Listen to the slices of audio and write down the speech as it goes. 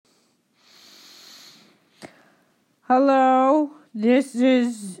Hello, this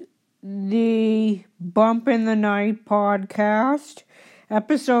is the Bump in the Night podcast,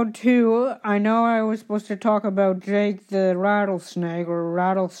 episode 2. I know I was supposed to talk about Jake the Rattlesnake, or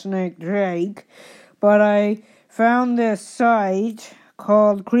Rattlesnake Jake, but I found this site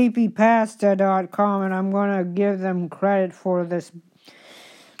called creepypasta.com, and I'm going to give them credit for this.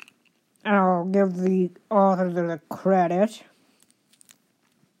 I'll give the author the credit.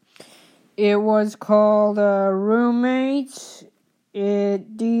 It was called Roommates.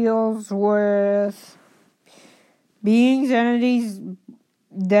 It deals with beings, entities,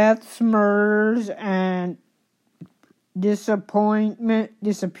 deaths, murders, and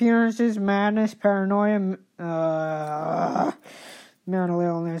disappearances, madness, paranoia, mental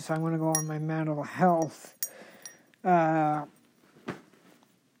illness. I'm going to go on my mental health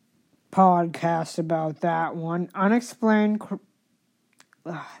podcast about that one. Unexplained.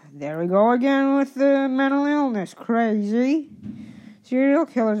 There we go again with the mental illness. Crazy. Serial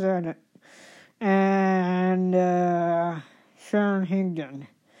killers in it. And Sharon Higdon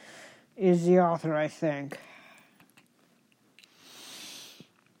is the author, I think.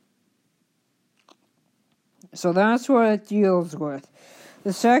 So that's what it deals with.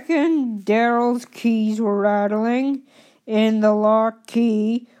 The second, Daryl's keys were rattling in the lock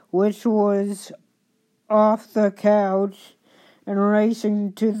key, which was off the couch, and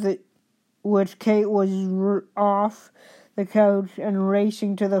racing to which Kate was off the couch and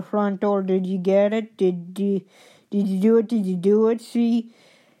racing to the front door. Did you get it? Did you do it? Did you do it? She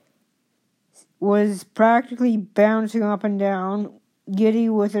was practically bouncing up and down, giddy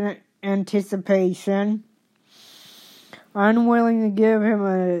with an anticipation, unwilling to give him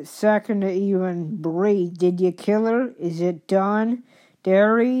a second to even breathe. Did you kill her? Is it done?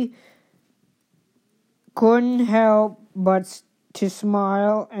 Derry couldn't help but to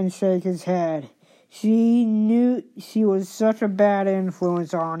smile and shake his head. She knew she was such a bad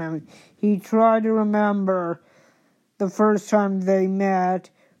influence on him. He tried to remember the first time they met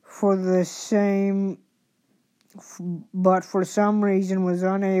but for some reason was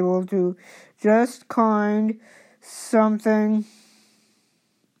unable to. Just kind something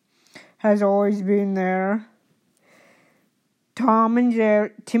has always been there. Tim and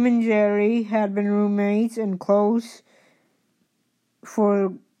Jerry had been roommates and close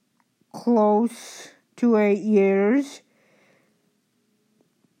to 8 years.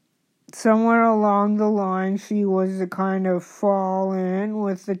 Somewhere along the line, she was the kind of fall in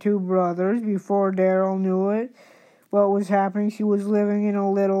with the two brothers. Before Daryl knew what was happening, she was living in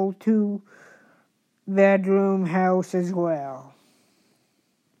a little 2-bedroom house as well.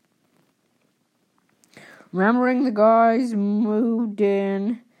 Remembering the guys moved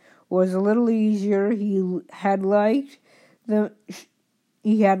in was a little easier. He had liked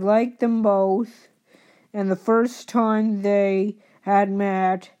them both, and the first time they had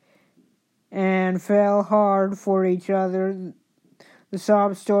met and fell hard for each other, the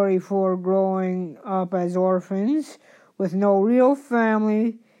sob story for growing up as orphans with no real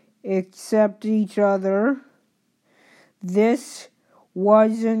family except each other. This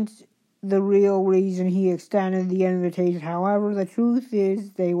wasn't the real reason he extended the invitation. However, the truth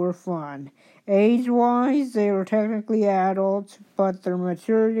is they were fun. Age-wise, they were technically adults, but their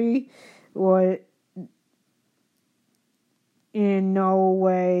maturity was in no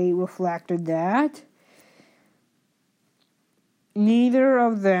way reflected that. Neither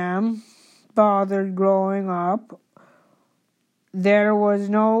of them bothered growing up. There was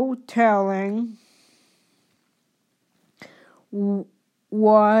no telling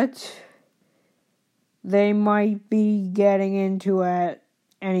what they might be getting into at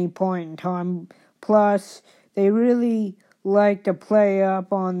any point in time. Plus, they really like to play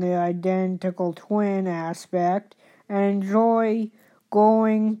up on the identical twin aspect and enjoy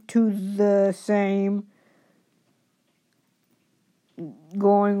going with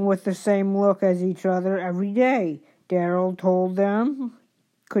the same look as each other every day. Daryl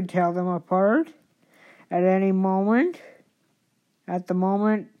could tell them apart at any moment. At the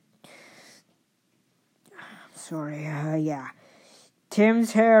moment,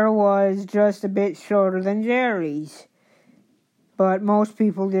 Tim's hair was just a bit shorter than Jerry's, but most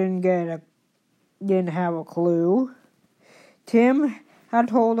people didn't have a clue. Tim had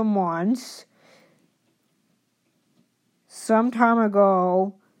told him once, some time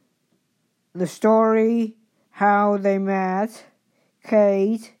ago, the story how they met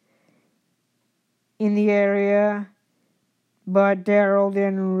Kate in the area, but Daryl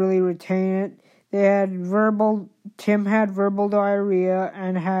didn't really retain it. Tim had verbal diarrhea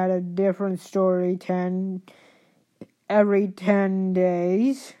and had a different story every 10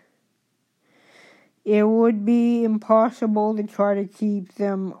 days. It would be impossible to try to keep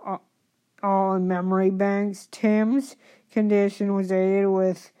them all in memory banks. Tim's condition was aided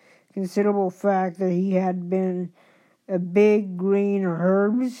with considerable fact that he had been a big green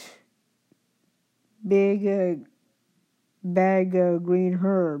bag of green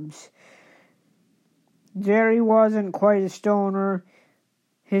herbs. Jerry wasn't quite a stoner.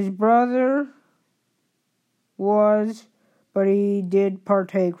 His brother was, but he did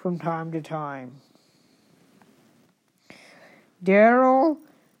partake from time to time. Daryl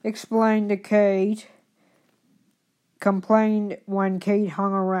explained to Kate, complained when Kate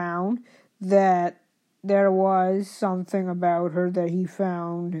hung around, that there was something about her that he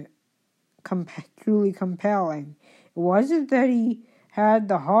found truly compelling. It wasn't that he had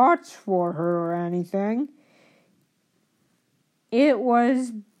the hots for her or anything. She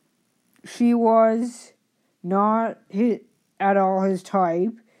was not at all his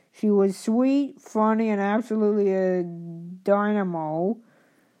type. She was sweet, funny, and absolutely a dynamo.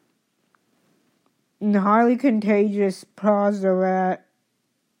 And highly contagious, positive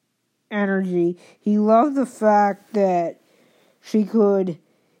energy. He loved the fact that she could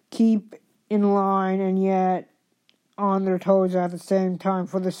keep in line and yet on their toes at the same time.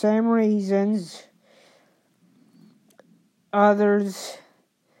 For the same reasons, others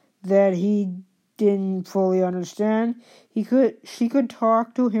that he didn't fully understand, she could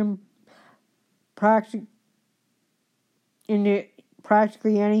talk to him into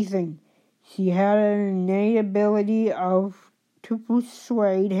practically anything. She had an innate ability to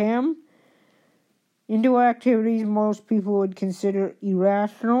persuade him into activities most people would consider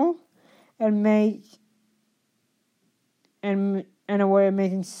irrational and a way of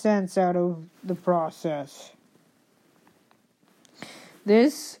making sense out of the process.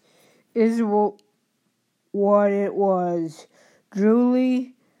 This is what it was.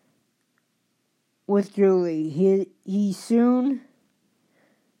 Julie. He soon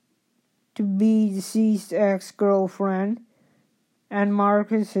to be deceased ex-girlfriend, and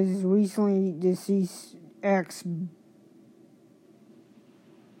Marcus, his recently deceased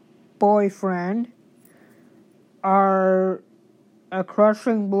ex-boyfriend, are a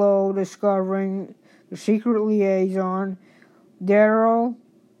crushing blow discovering the secret liaison. Daryl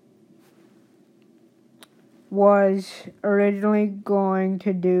was originally going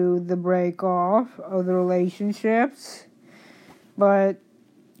to do the break-off of the relationships, but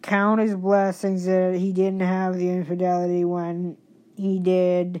count his blessings that he didn't have the infidelity when he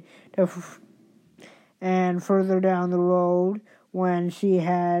did, and further down the road when she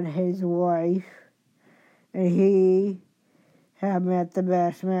had his wife and he had met the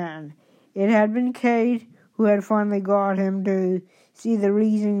best man. It had been Kate who had finally got him to see the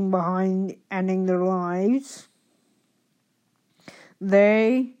reason behind ending their lives.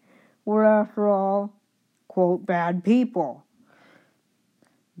 They were, after all, quote, bad people.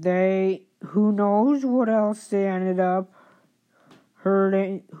 Who knows what else they ended up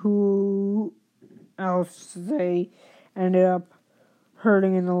hurting, who else they ended up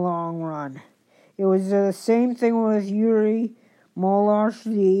hurting in the long run. It was the same thing with Yuri Molosh,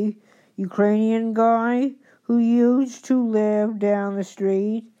 the Ukrainian guy who used to live down the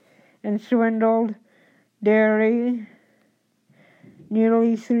street and swindled Derry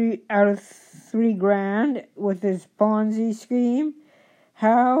nearly $3 out of $3,000 with his Ponzi scheme.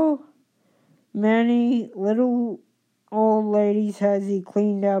 How many little old ladies has he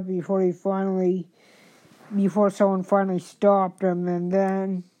cleaned up before someone finally stopped him? And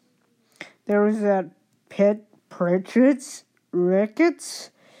then there was that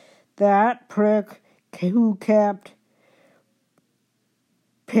Ricketts, that prick who kept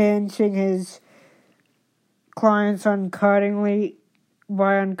pinching his clients by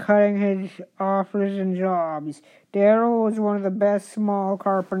uncutting his offers and jobs. Daryl was one of the best small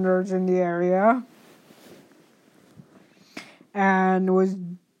carpenters in the area and was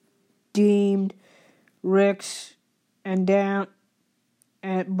deemed Rick's and down,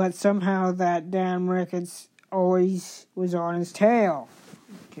 but somehow that damn Ricketts always was on his tail.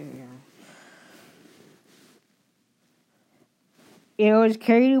 Okay. It was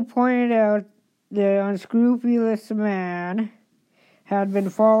Kate who pointed out the unscrupulous man had been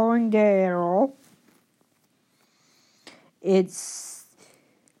following Daryl. It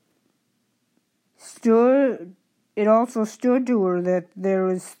also stood to her that there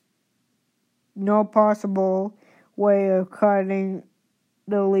was no possible way of cutting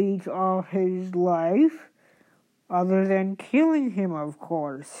the leech off his life other than killing him, of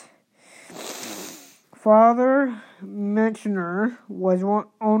course. Father Mentioner was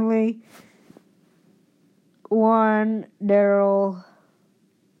only one Daryl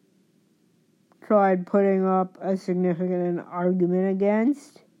tried putting up a significant argument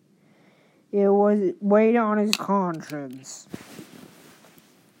against. It was weighed on his conscience.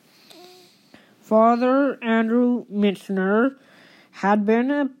 Father Andrew Michener had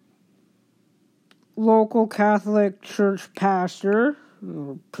been a local Catholic church pastor,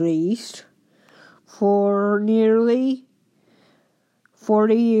 or priest, for nearly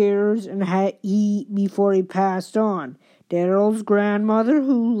 40 years before he passed on. Daryl's grandmother,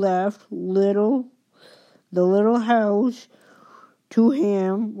 who left the little house to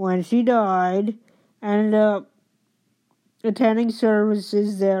him when she died, ended up attending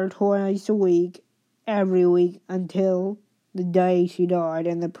services there twice a week, every week, until the day she died,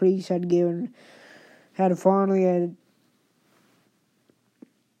 and the priest had grown fondly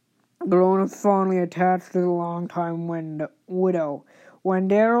attached to the long-time widow. When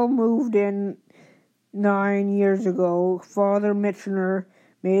Daryl moved in 9 years ago, Father Michener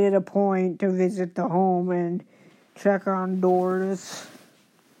made it a point to visit the home and check on Doris,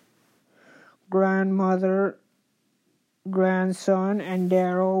 grandmother, grandson, and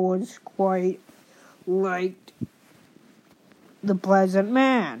Daryl was quite liked the pleasant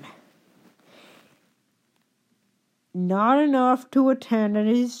man. Not enough to attend at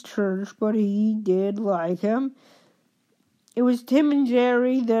his church, but he did like him. It was Tim and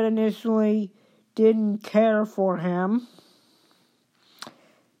Jerry that initially didn't care for him.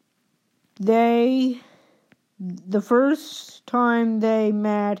 The first time they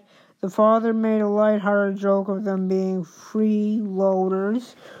met, the father made a lighthearted joke of them being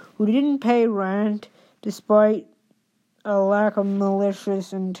freeloaders who didn't pay rent despite a lack of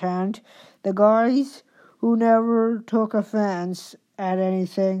malicious intent. The guys who never took offense at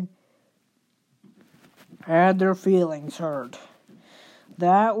anything had their feelings hurt.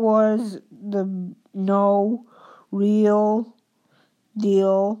 That was the no big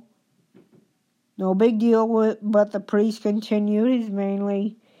deal, but the priest continued his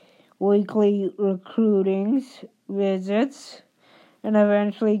mainly weekly recruiting visits, and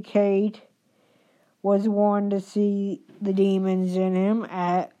eventually Kate was one to see the demons in him,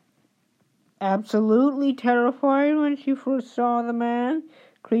 absolutely terrified when she first saw the man.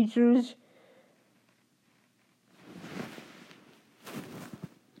 Creatures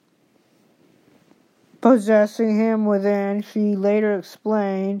possessing him within. She later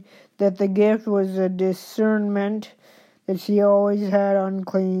explained that the gift was a discernment that she always had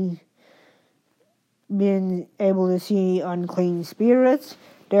been able to see unclean spirits.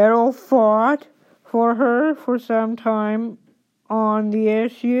 Daryl fought for her for some time on the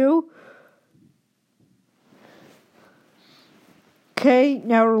issue. Kate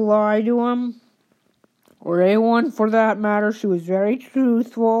never lied to him, or anyone for that matter. She was very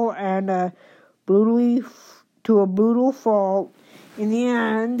truthful and to a brutal fault. In the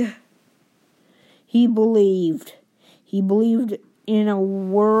end, he believed. He believed in a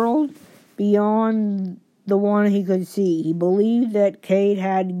world beyond the one he could see. He believed that Kate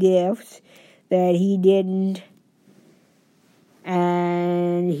had gifts that he didn't,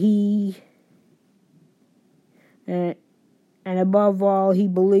 and above all, he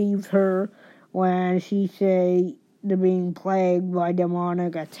believed her when she said they're being plagued by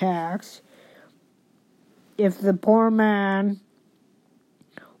demonic attacks. If the poor man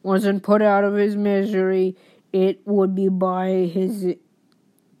wasn't put out of his misery, it would be by his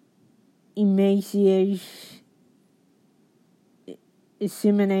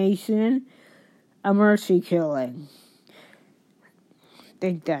insemination, a mercy killing. I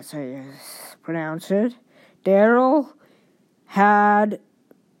think that's how you pronounce it. Daryl had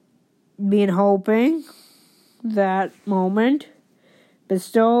been hoping that moment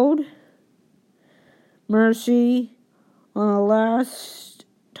bestowed mercy on the last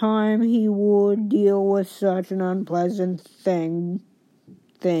time he would deal with such an unpleasant things,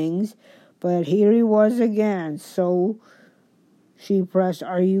 but here he was again. So she pressed,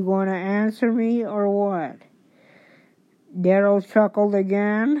 "Are you going to answer me or what?" Daryl chuckled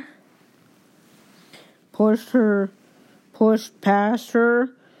again, pushed past her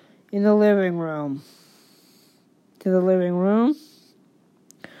to the living room.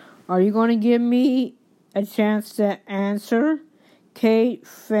 "Are you going to give me a chance to answer?" Kate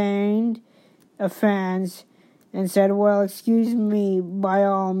feigned offense and said, "Well, excuse me, by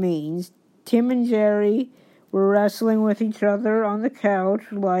all means." Tim and Jerry were wrestling with each other on the couch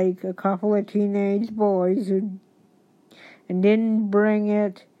like a couple of teenage boys and didn't bring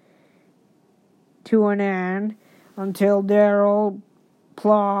it to an end until Daryl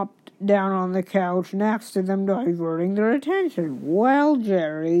plopped down on the couch next to them, diverting their attention. "Well,"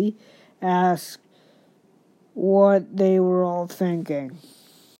 Jerry asked what they were all thinking.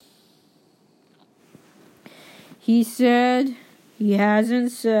 He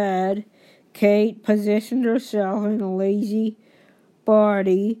hasn't said. Kate positioned herself in a lazy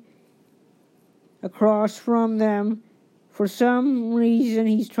body across from them. For some reason,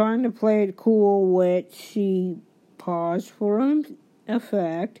 he's trying to play it cool, which she paused for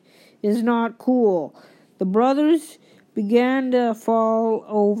effect, is not cool. The brothers began to fall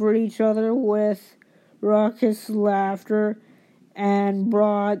over each other with raucous laughter and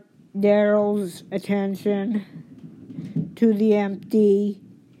brought Daryl's attention to the empty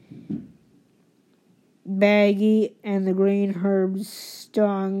baggie and the green herbs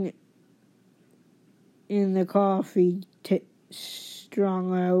stung in the coffee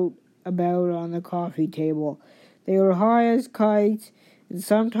strung out about on the coffee table. They were high as kites, and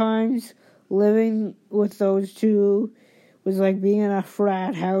sometimes living with those two was like being in a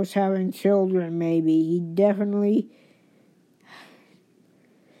frat house having children, maybe. He definitely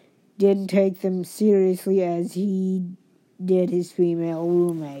didn't take them seriously as he did his female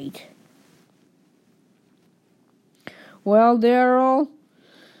roommate. Well, Daryl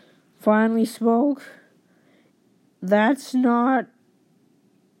finally spoke. That's not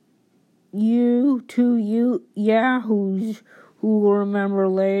you two yahoos who will remember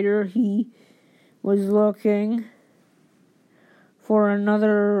later he was looking for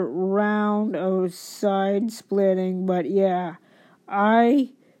another round of side splitting, but yeah, I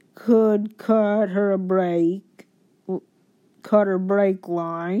could cut her brake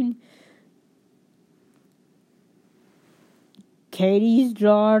line. Katie's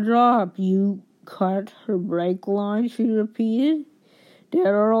jaw dropped. You cut her brake line, she repeated.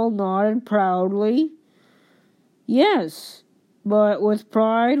 Daryl nodded proudly. Yes, but with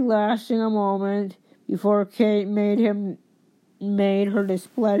pride lasting a moment before Kate made her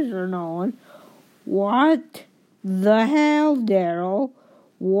displeasure known. What the hell, Daryl?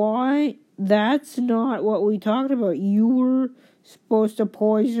 Why? That's not what we talked about. You were supposed to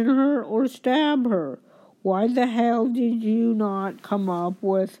poison her or stab her. Why the hell did you come up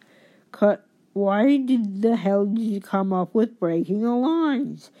with breaking the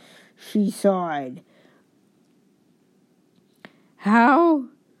lines? She sighed. How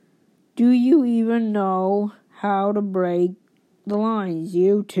do you even know how to break the lines?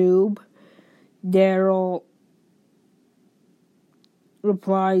 YouTube. Daryl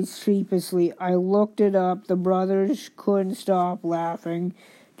replied sheepishly. I looked it up. The brothers couldn't stop laughing.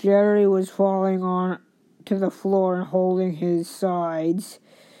 Jerry was falling on to the floor and holding his sides.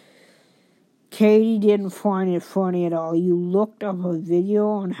 Katie didn't find it funny at all. You looked up a video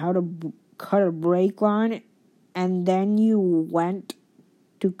on how to cut a brake line, and then you went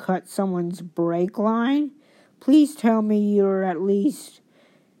to cut someone's brake line? Please tell me you're at least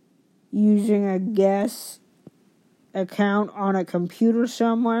using a guess account on a computer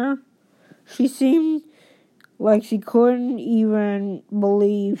somewhere. She seemed like she couldn't even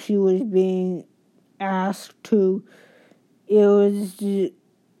believe she was being asked to. It was the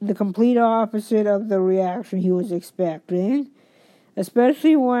complete opposite of the reaction he was expecting,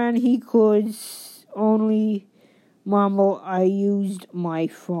 especially when he could only mumble, I used my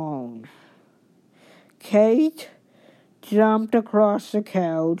phone. Kate jumped across the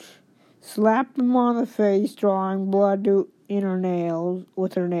couch, slapped him on the face, drawing blood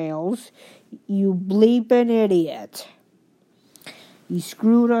with her nails. You bleeping idiot. You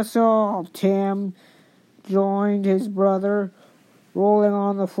screwed us all. Tim joined his brother, rolling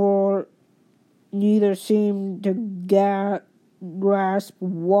on the floor. Neither seemed to grasp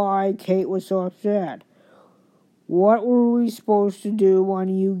why Kate was so upset. What were we supposed to do when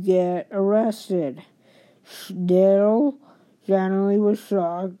you get arrested? Daryl generally was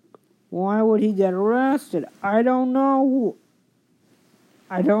shocked. Why would he get arrested? I don't know.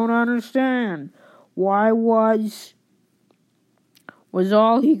 I don't understand. Why was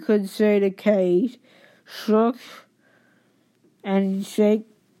all he could say to Kate.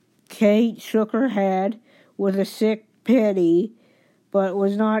 Kate shook her head with a sick pity, but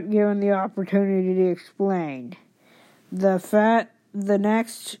was not given the opportunity to explain. The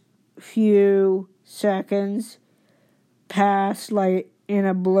next few seconds passed like in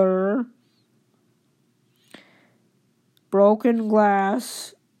a blur. Broken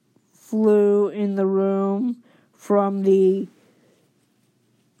glass flew in the room from the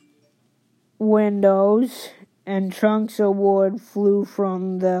windows, and chunks of wood flew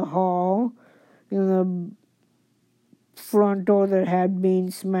from the hall in the front door that had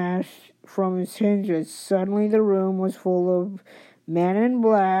been smashed from its hinges. Suddenly the room was full of men in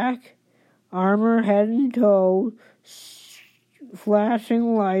black, armor head and toe,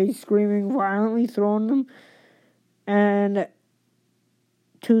 flashing lights, screaming violently, throwing them and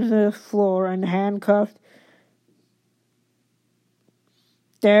to the floor and handcuffed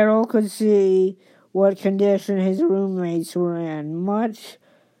Daryl could see what condition his roommates were in. Much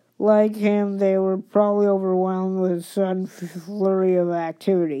like him, they were probably overwhelmed with a sudden flurry of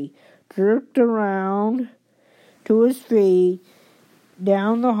activity. Jerked around to his feet,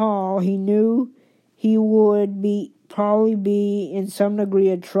 down the hall, he knew he would probably be in some degree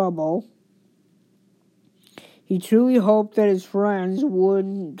of trouble. He truly hoped that his friends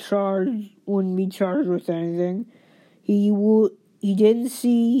wouldn't be charged with anything. He didn't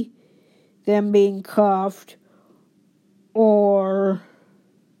see them being cuffed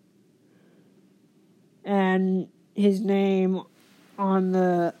and his name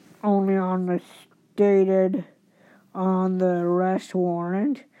only on the stated on the arrest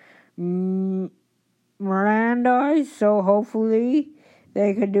warrant. Mirandized, so hopefully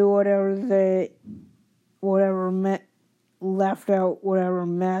they could do whatever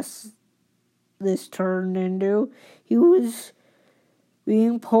mess this turned into. He was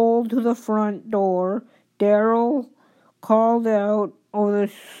being pulled to the front door. Daryl called out over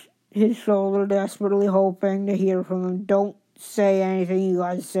his shoulder, desperately hoping to hear from him. "Don't say anything you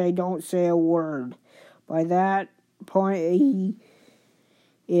guys say. Don't say a word." By that point,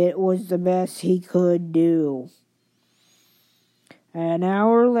 it was the best he could do. An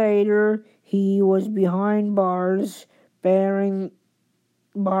hour later, he was behind bars, barring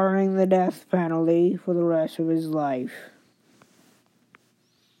the death penalty for the rest of his life.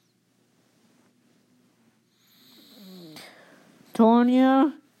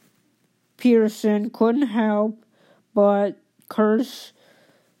 Tonya Pearson couldn't help but curse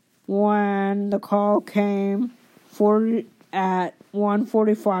when the call came at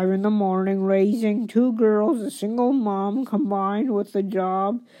 1:45 in the morning. Raising two girls, a single mom, combined with the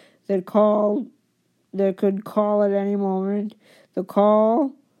job that could call at any moment. The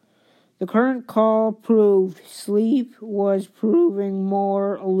current call proved sleep was proving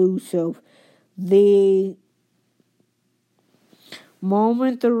more elusive. The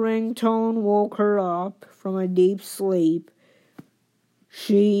moment the ringtone woke her up from a deep sleep,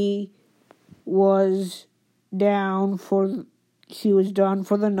 she was done for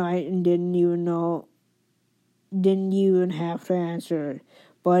the night and didn't even have to answer it.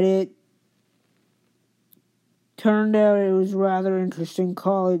 But it turned out it was a rather interesting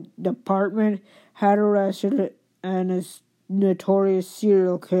call. The department had arrested a notorious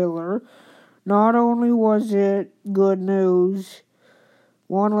serial killer. Not only was it good news,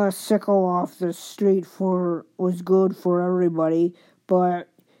 one less sicko off the street was good for everybody, but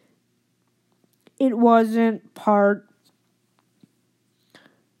it wasn't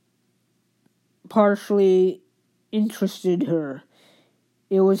partially interested her.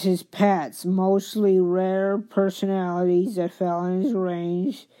 It was his pets, mostly rare personalities that fell in his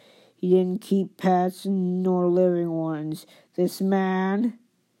range. He didn't keep pets nor living ones. This man,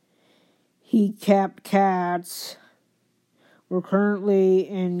 he kept cats, were currently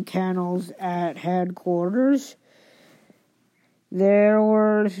in kennels at headquarters. It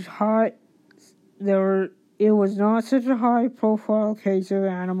was not such a high-profile case of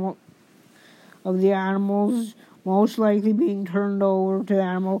the animals most likely being turned over to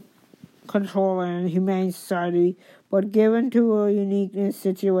animal control and humane society, but given to a unique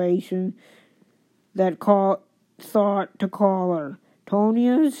situation that thought to call her.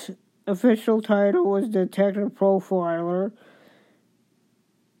 Tonya's official title was detective profiler,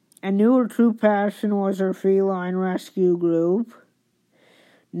 and knew her true passion was her feline rescue group.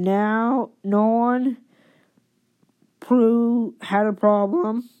 Now, no one had a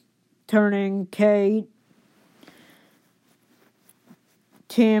problem turning Kate,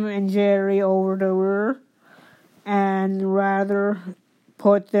 Tim, and Jerry over to her, and rather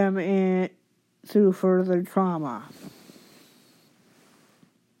put them through further trauma.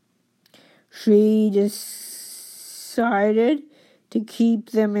 She decided to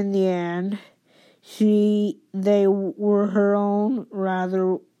keep them in the end. They were her own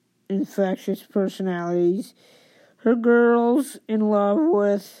rather infectious personalities. Her girls in love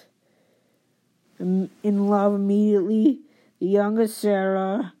immediately. The youngest,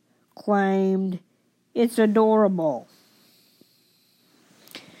 Sarah, claimed, "It's adorable."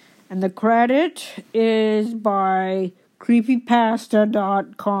 And the credit is by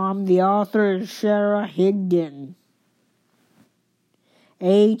creepypasta.com. The author is Sarah Higdon.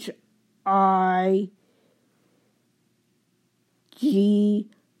 Higdon.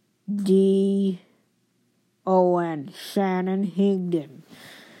 Shannon Higdon.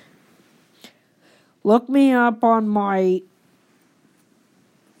 Look me up on my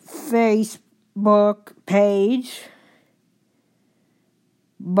Facebook page,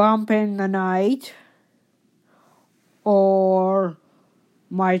 Bump in the Night, or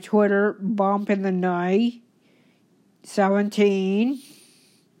my Twitter, Bump in the Night 17,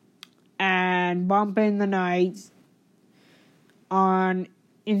 and Bump in the Night on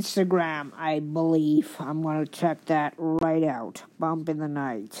Instagram, I believe. I'm going to check that right out. Bump in the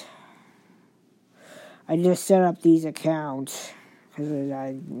Night. I just set up these accounts because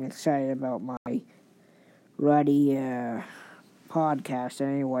I'm excited about my Ruddy podcast.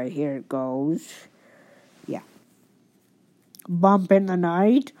 Anyway, here it goes. Yeah. Bump in the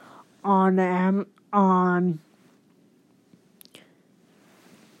Night on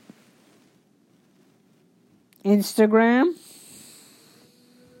Instagram.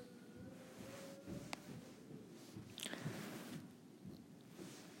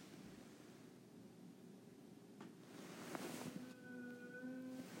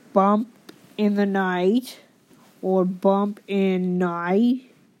 Bump in the Night or Bump in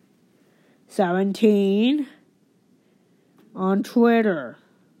Night 17 on Twitter,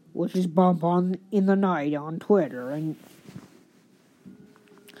 which is Bump in the Night on Twitter. And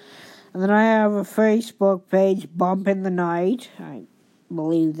then I have a Facebook page, Bump in the Night. I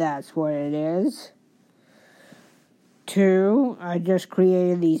believe that's what it is. 2, I just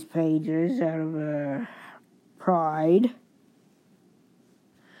created these pages out of pride.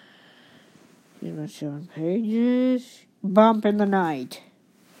 7 pages. Bump in the Night.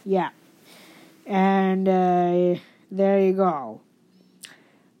 Yeah. And there you go.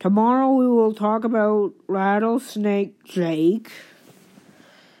 Tomorrow we will talk about Rattlesnake Jake.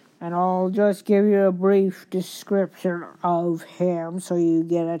 And I'll just give you a brief description of him so you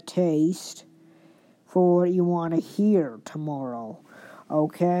get a taste for what you want to hear tomorrow.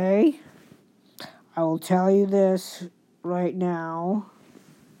 Okay? I will tell you this right now.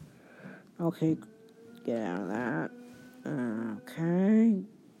 Okay, get out of that. Okay.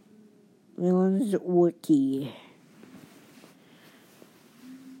 Villains Wiki.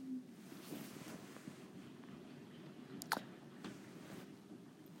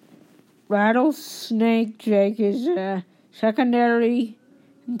 Rattlesnake Jake is a secondary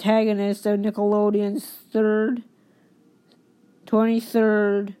antagonist of Nickelodeon's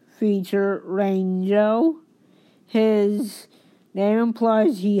 23rd feature, Rango. His name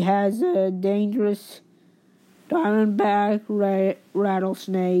implies he has a dangerous diamondback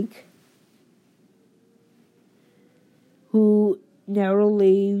rattlesnake who never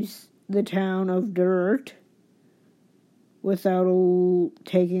leaves the town of Dirt without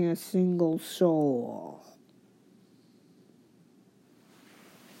taking a single soul.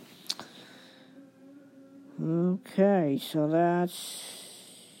 Okay, so that's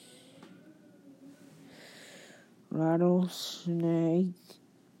Rattlesnake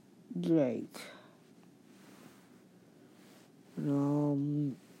Jake.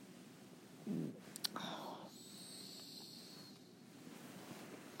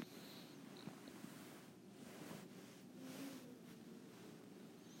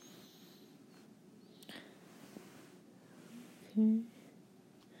 Okay.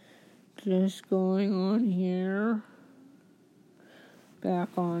 Just going on here. Back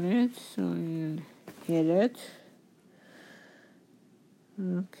on it, so I'm gonna hit it.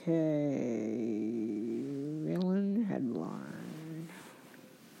 Okay, villain headline.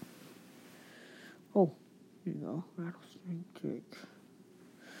 Oh, here you go, Rattlesnake Jake.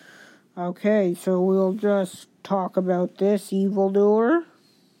 Okay, so we'll just talk about this evildoer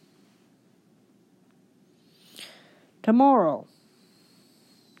tomorrow.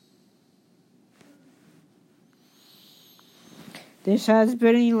 This has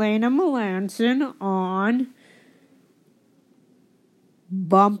been Elena Melanson on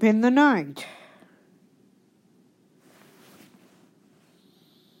Bump in the Night.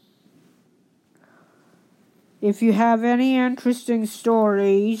 If you have any interesting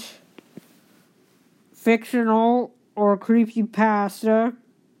stories, fictional or creepypasta,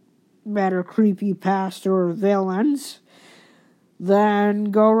 better creepypasta or villains, then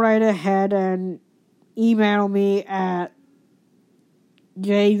go right ahead and email me at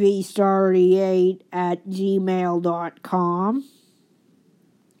jvstar38@gmail.com.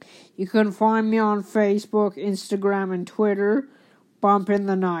 You can find me on Facebook, Instagram, and Twitter, Bump in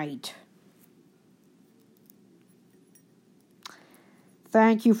the Night.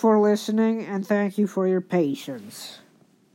 Thank you for listening, and thank you for your patience.